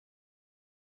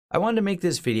I wanted to make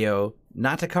this video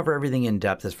not to cover everything in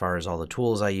depth as far as all the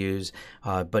tools I use,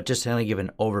 but just to kind of give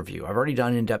an overview. I've already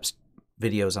done in-depth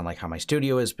videos on like how my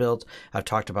studio is built. I've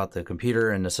talked about the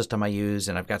computer and the system I use,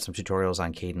 and I've got some tutorials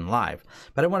on Kdenlive.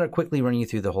 But I want to quickly run you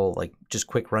through the whole just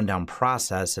quick rundown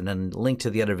process and then link to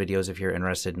the other videos if you're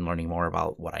interested in learning more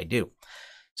about what I do.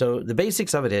 So the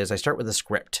basics of it is I start with a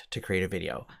script to create a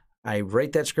video. I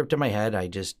write that script in my head. I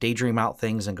just daydream out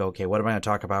things and go, okay, what am I going to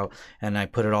talk about? And I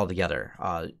put it all together.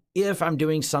 If I'm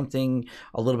doing something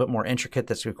a little bit more intricate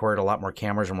that's required a lot more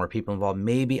cameras or more people involved,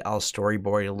 maybe I'll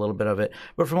storyboard a little bit of it.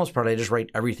 But for the most part, I just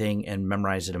write everything and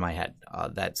memorize it in my head.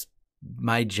 That's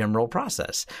my general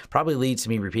process. Probably leads to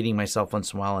me repeating myself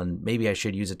once in a while, and maybe I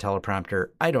should use a teleprompter.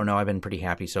 I don't know. I've been pretty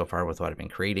happy so far with what I've been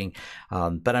creating,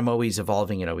 but I'm always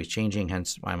evolving and always changing,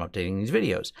 hence why I'm updating these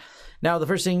videos. Now, the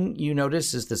first thing you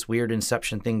notice is this weird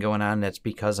Inception thing going on. That's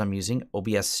because I'm using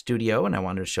OBS Studio, and I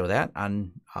wanted to show that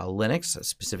on Linux.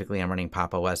 Specifically, I'm running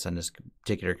Pop! OS on this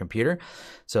particular computer.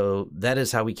 So that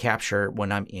is how we capture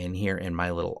when I'm in here in my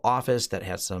little office that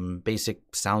has some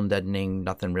basic sound deadening,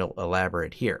 nothing real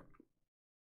elaborate here.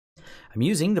 I'm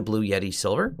using the Blue Yeti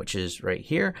Silver, which is right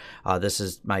here. This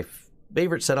is my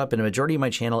favorite setup, and a majority of my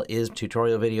channel is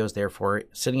tutorial videos. Therefore,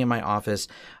 sitting in my office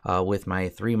with my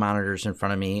 3 monitors in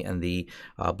front of me and the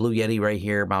Blue Yeti right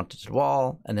here mounted to the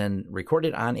wall, and then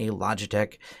recorded on a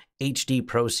Logitech HD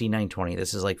Pro C920.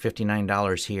 This is like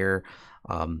 $59 here.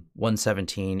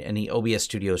 $117, and the OBS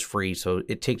Studio is free, so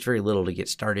it takes very little to get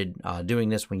started doing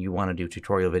this when you want to do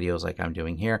tutorial videos like I'm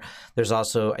doing here. There's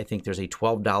also, I think there's a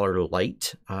 $12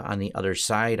 light on the other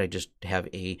side. I just have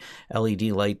a LED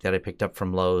light that I picked up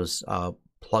from Lowe's,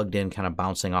 plugged in, kind of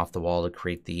bouncing off the wall to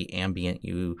create the ambient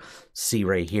you see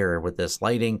right here with this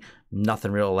lighting.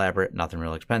 Nothing real elaborate, nothing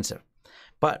real expensive.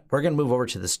 But we're going to move over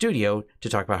to the studio to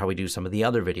talk about how we do some of the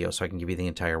other videos so I can give you the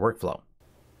entire workflow.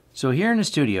 So here in the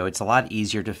studio, it's a lot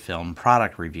easier to film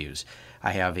product reviews.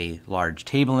 I have a large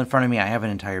table in front of me. I have an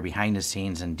entire behind the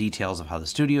scenes and details of how the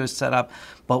studio is set up.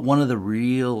 But one of the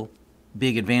real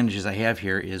big advantages I have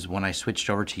here is when I switched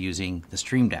over to using the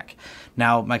Stream Deck.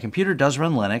 Now, my computer does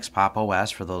run Linux, Pop!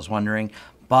 OS, for those wondering.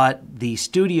 But the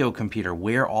studio computer,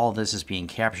 where all this is being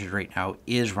captured right now,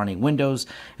 is running Windows,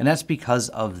 and that's because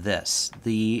of this.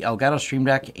 The Elgato Stream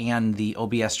Deck and the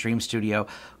OBS Stream Studio,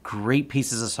 great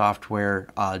pieces of software,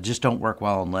 just don't work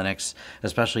well on Linux,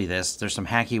 especially this. There's some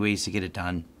hacky ways to get it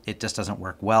done. It just doesn't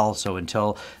work well, so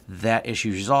until that issue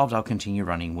is resolved, I'll continue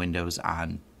running Windows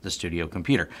on the studio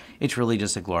computer. It's really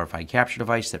just a glorified capture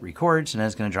device that records and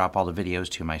is going to drop all the videos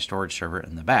to my storage server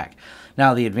in the back.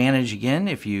 Now, the advantage, again,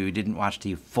 if you didn't watch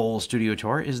the full studio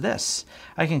tour, is this.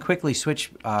 I can quickly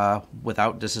switch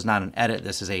this is not an edit,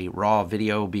 this is a raw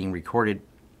video being recorded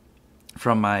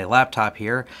from my laptop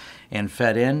here and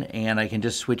fed in, and I can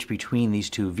just switch between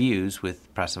these two views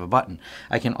with press of a button.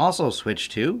 I can also switch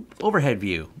to overhead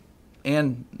view,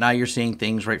 and now you're seeing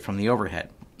things right from the overhead.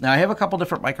 Now, I have a couple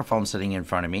different microphones sitting in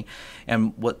front of me,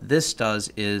 and what this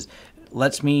does is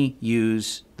lets me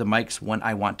use the mics when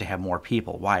I want to have more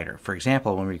people wider. For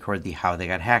example, when we record the How They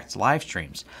Got Hacked live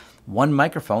streams, one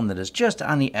microphone that is just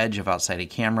on the edge of outside a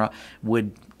camera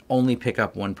would only pick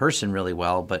up one person really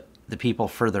well, but the people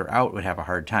further out would have a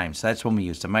hard time. So that's when we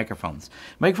use the microphones.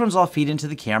 Microphones all feed into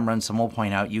the camera, and some will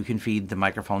point out you can feed the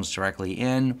microphones directly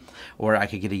in, or I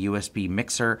could get a USB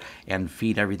mixer and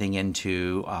feed everything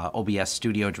into OBS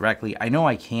Studio directly. I know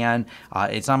I can.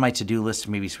 It's on my to-do list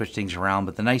to maybe switch things around,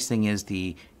 but the nice thing is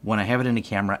when I have it in the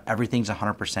camera, everything's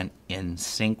 100% in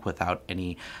sync without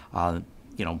any,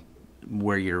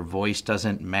 where your voice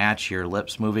doesn't match your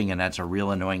lips moving, and that's a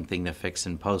real annoying thing to fix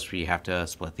in post where you have to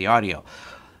split the audio.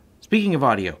 Speaking of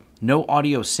audio, no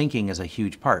audio syncing is a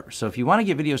huge part. So if you want to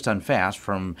get videos done fast,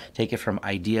 take it from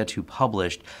idea to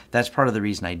published, that's part of the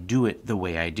reason I do it the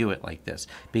way I do it like this.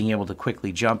 Being able to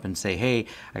quickly jump and say, hey,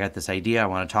 I got this idea I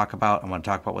want to talk about.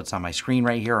 What's on my screen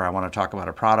right here, or I want to talk about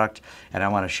a product, and I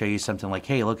want to show you something like,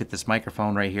 hey, look at this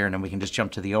microphone right here, and then we can just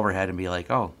jump to the overhead and be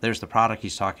like, oh, there's the product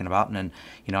he's talking about, and then,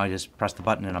 I just press the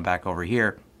button and I'm back over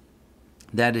here.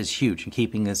 That is huge in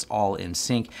keeping this all in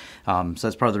sync. So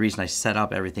that's part of the reason I set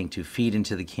up everything to feed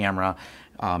into the camera.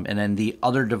 And then the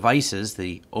other devices,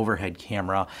 the overhead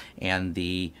camera and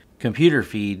the computer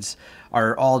feeds,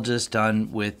 are all just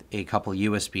done with a couple 3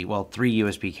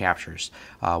 USB captures.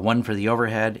 One for the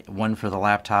overhead, one for the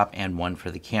laptop, and one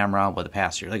for the camera with a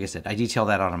pass-through. Like I said, I detail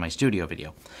that out on my studio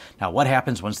video. Now, what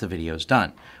happens once the video is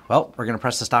done? Well, we're going to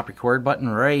press the stop record button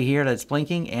right here that's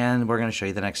blinking, and we're going to show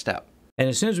you the next step. And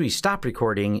as soon as we stop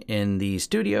recording in the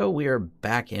studio, we are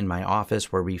back in my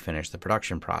office where we finish the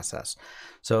production process.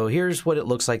 So here's what it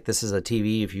looks like. This is a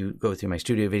TV. If you go through my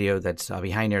studio video, that's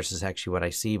behind there. This is actually what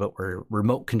I see, but we're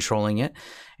remote controlling it.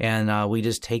 And we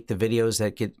just take the videos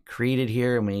that get created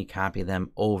here and we copy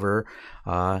them over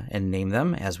and name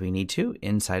them as we need to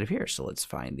inside of here. So let's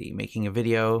find the making a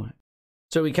video.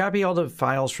 So we copy all the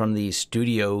files from the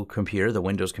studio computer, the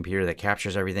Windows computer that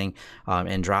captures everything,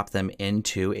 and drop them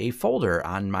into a folder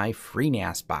on my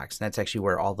FreeNAS box. And that's actually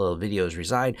where all the videos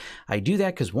reside. I do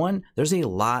that because, one, there's a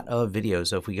lot of videos.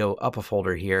 So if we go up a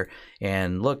folder here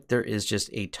and look, there is just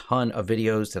a ton of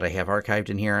videos that I have archived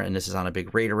in here. And this is on a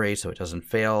big RAID array, so it doesn't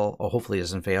fail, or hopefully it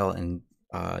doesn't fail and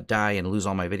die and lose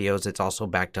all my videos. It's also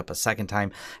backed up a second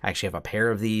time. I actually have a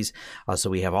pair of these. So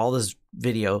we have all this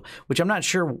video, which I'm not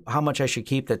sure how much I should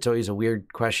keep. That's always a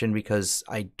weird question because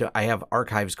I have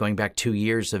archives going back 2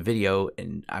 years of video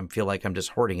and I feel like I'm just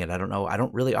hoarding it. I don't know. I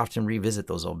don't really often revisit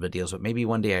those old videos, but maybe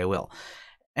one day I will.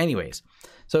 Anyways,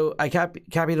 so I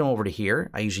copy them over to here.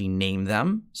 I usually name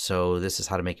them. So this is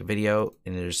how to make a video.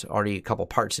 And there's already a couple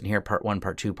parts in here, part 1,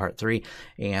 part 2, part 3.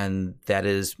 And that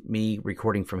is me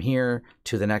recording from here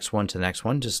to the next one,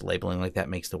 just labeling like that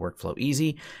makes the workflow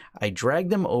easy. I drag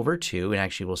them over to, and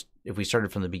actually if we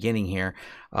started from the beginning here,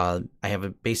 I have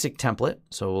a basic template.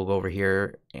 So we'll go over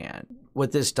here, and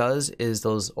what this does is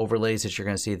those overlays that you're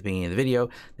going to see at the beginning of the video,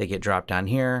 they get dropped down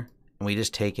here. And we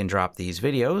just take and drop these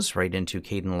videos right into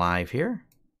Kdenlive here.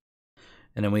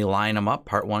 And then we line them up,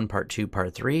 part 1, part 2,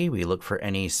 part 3. We look for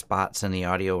any spots in the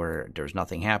audio where there's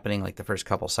nothing happening, like the first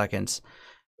couple seconds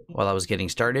while I was getting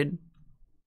started.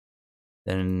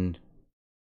 Then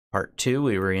part 2,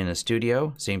 we were in a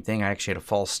studio. Same thing, I actually had a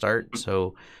false start.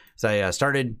 So as I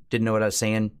started, didn't know what I was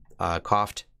saying,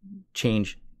 coughed,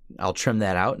 changed. I'll trim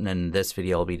that out, and then this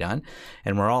video will be done.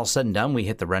 And we're all said and done. We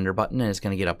hit the render button, and it's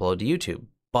going to get uploaded to YouTube.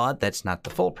 But that's not the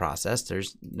full process.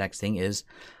 Next thing is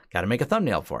got to make a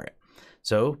thumbnail for it.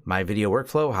 So my video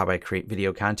workflow, how I create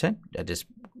video content, I just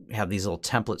have these little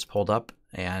templates pulled up.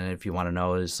 And if you want to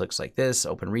know, this looks like this,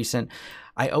 open recent.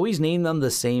 I always name them the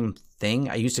same thing.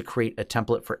 I used to create a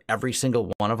template for every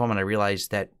single one of them, and I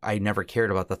realized that I never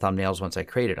cared about the thumbnails once I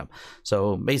created them.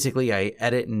 So basically, I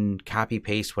edit and copy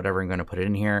paste whatever I'm going to put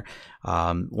in here.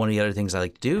 One of the other things I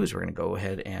like to do is we're going to go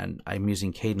ahead and I'm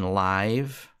using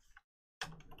Kdenlive.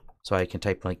 So I can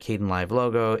type like Kdenlive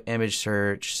logo, image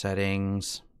search,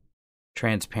 settings,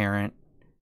 transparent.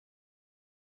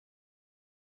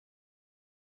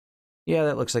 Yeah,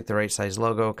 that looks like the right size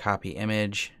logo. Copy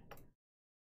image,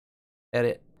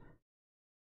 edit,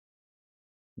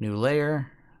 new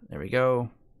layer. There we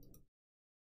go.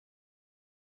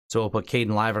 So we'll put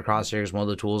Kdenlive across here is one of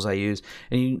the tools I use.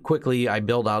 And I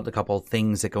build out a couple of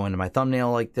things that go into my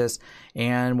thumbnail like this.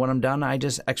 And when I'm done, I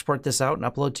just export this out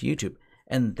and upload to YouTube.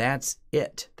 And that's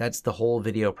it. That's the whole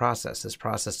video process. This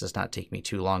process does not take me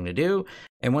too long to do.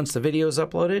 And once the video is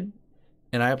uploaded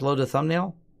and I upload a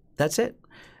thumbnail, that's it.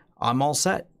 I'm all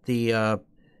set. The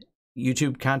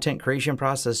YouTube content creation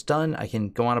process done. I can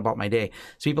go on about my day.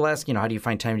 So people ask, how do you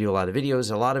find time to do a lot of videos?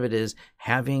 A lot of it is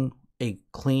having a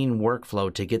clean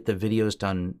workflow to get the videos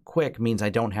done quick means I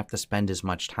don't have to spend as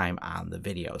much time on the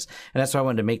videos. And that's why I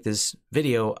wanted to make this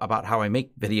video about how I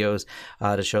make videos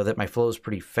to show that my flow is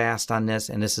pretty fast on this.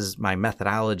 And this is my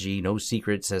methodology, no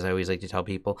secrets, as I always like to tell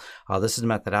people. This is the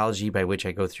methodology by which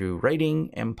I go through writing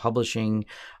and publishing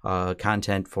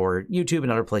content for YouTube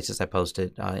and other places I post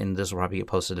it. And this will probably get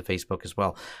posted to Facebook as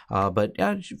well. But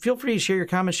feel free to share your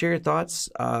comments, share your thoughts,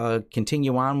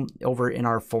 continue on over in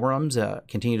our forums,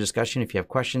 continue discussion. If you have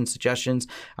questions, suggestions,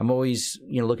 I'm always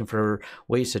looking for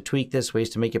ways to tweak this, ways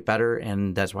to make it better,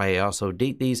 and that's why I also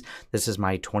date these. This is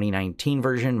my 2019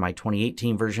 version. My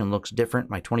 2018 version looks different.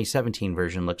 My 2017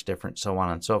 version looks different, so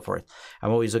on and so forth.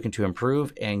 I'm always looking to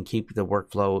improve and keep the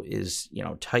workflow as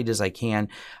tight as I can,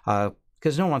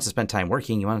 because no one wants to spend time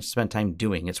working. You want to spend time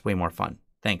doing. It's way more fun.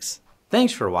 Thanks.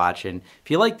 Thanks for watching.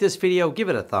 If you like this video, give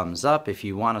it a thumbs up. If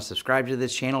you want to subscribe to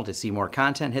this channel to see more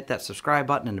content, hit that subscribe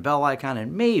button and the bell icon,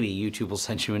 and maybe YouTube will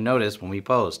send you a notice when we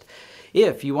post.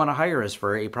 If you want to hire us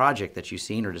for a project that you've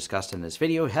seen or discussed in this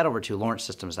video, head over to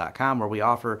lawrencesystems.com, where we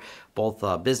offer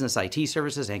both business IT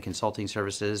services and consulting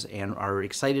services and are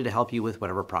excited to help you with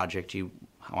whatever project you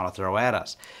want to throw at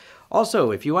us.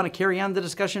 Also, if you want to carry on the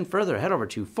discussion further, head over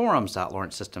to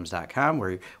forums.lawrencesystems.com,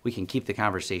 where we can keep the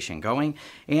conversation going.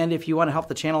 And if you want to help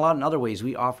the channel out in other ways,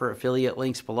 we offer affiliate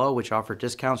links below, which offer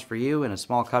discounts for you and a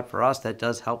small cut for us. That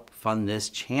does help fund this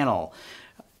channel.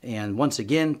 And once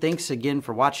again, thanks again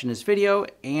for watching this video,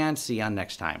 and see you on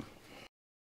next time.